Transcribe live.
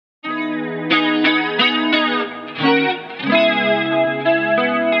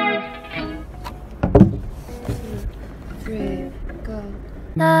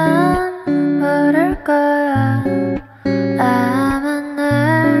난 모를 거야. 아마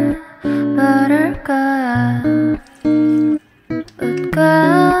날 모를 거야. 웃고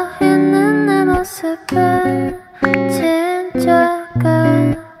있는 내 모습은 진짜가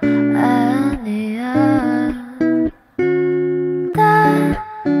아니야.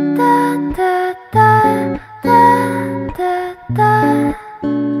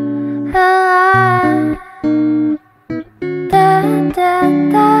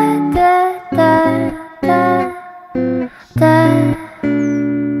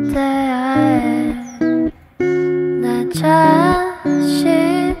 내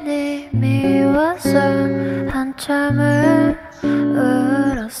자신이 미워서 한참을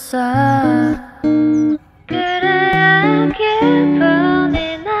울었어. 그래야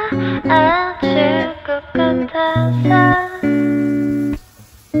기분이 나아질 것 같아서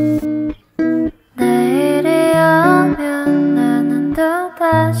내일이 오면 나는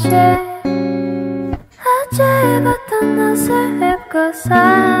또다시 어제 입었던 옷을 입고서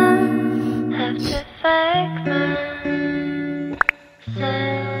Have to fake myself.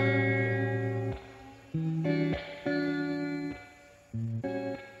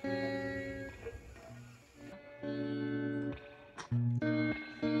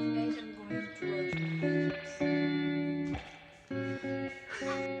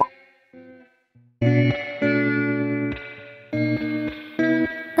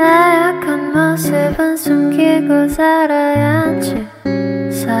 나약한 모습은 숨기고 살아야지.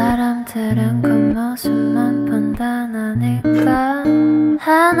 사람들은 겉모습만 판단하니까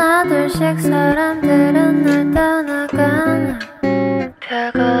하나 둘씩 사람들은 날 떠나가나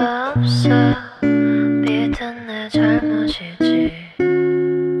별거 없어. 믿은 내 잘못이지.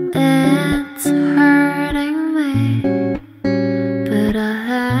 It's hurting me, but I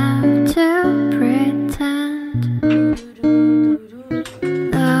have to pretend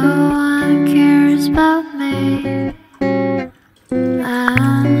no one cares about me.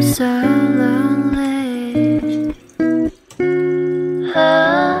 I'm so lonely.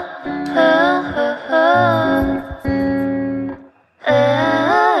 Oh, oh, oh, oh.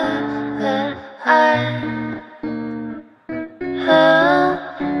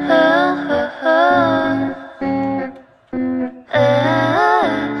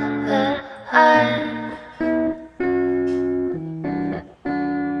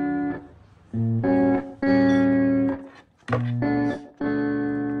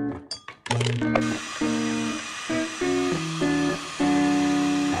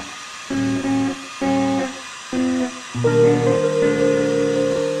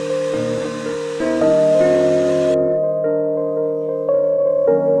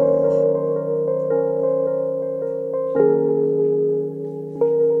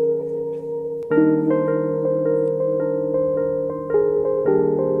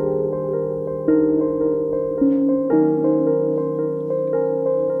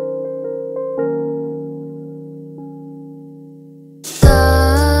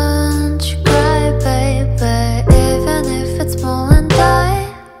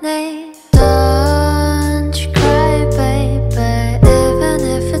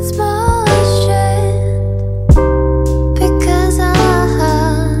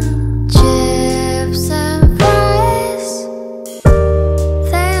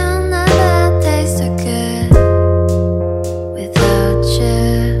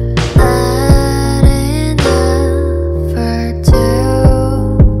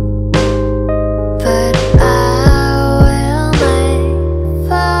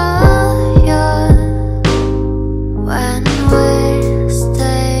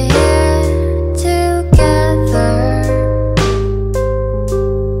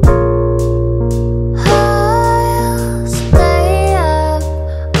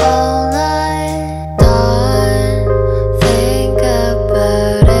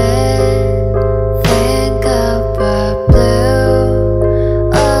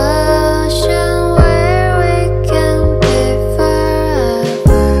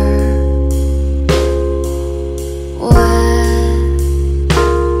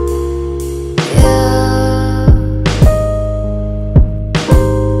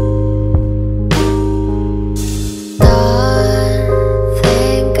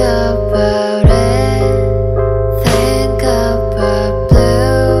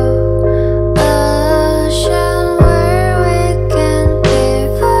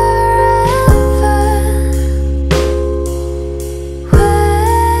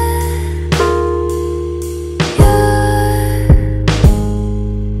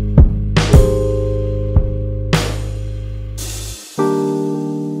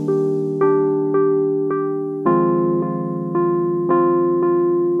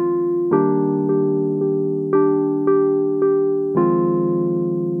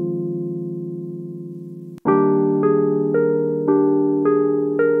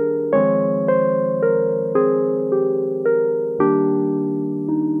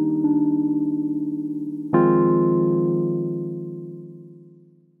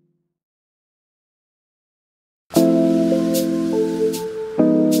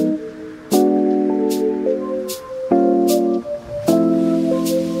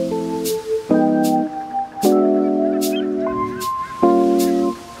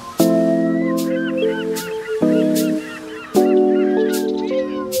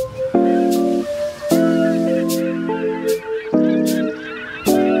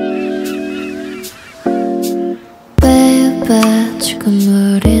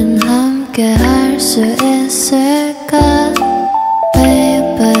 함께 할 수 있을까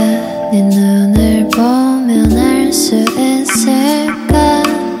Baby 네 눈을 보면 알 수 있을까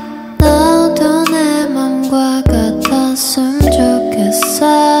너도 내 맘과 같았으면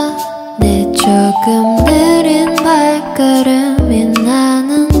좋겠어 네 조금 느린 발걸음이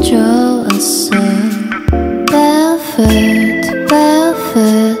나는 좋았어 Barefoot,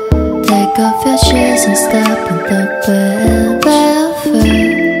 barefoot Take off your shoes and step in the bed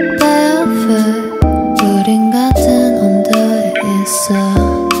Barefoot, barefoot 우린 같은 온도에 있어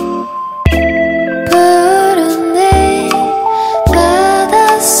푸른 네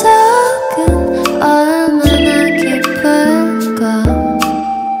바닷속은 얼마나 깊을까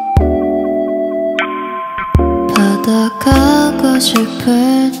바다 가고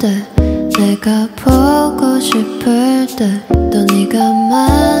싶을 때 내가 보고 싶을 때 또 네가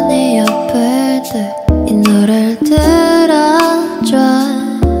많이 아플 때 이 노래를 들어줘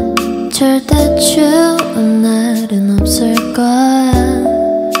절대 추운 날은 없을 거야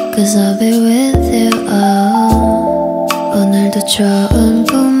Cause I'll be with you oh. 오늘도 좋은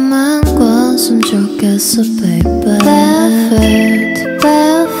꿈만 꿨으면 좋겠어 baby Barefoot,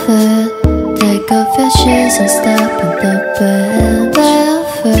 barefoot Take off your shoes and start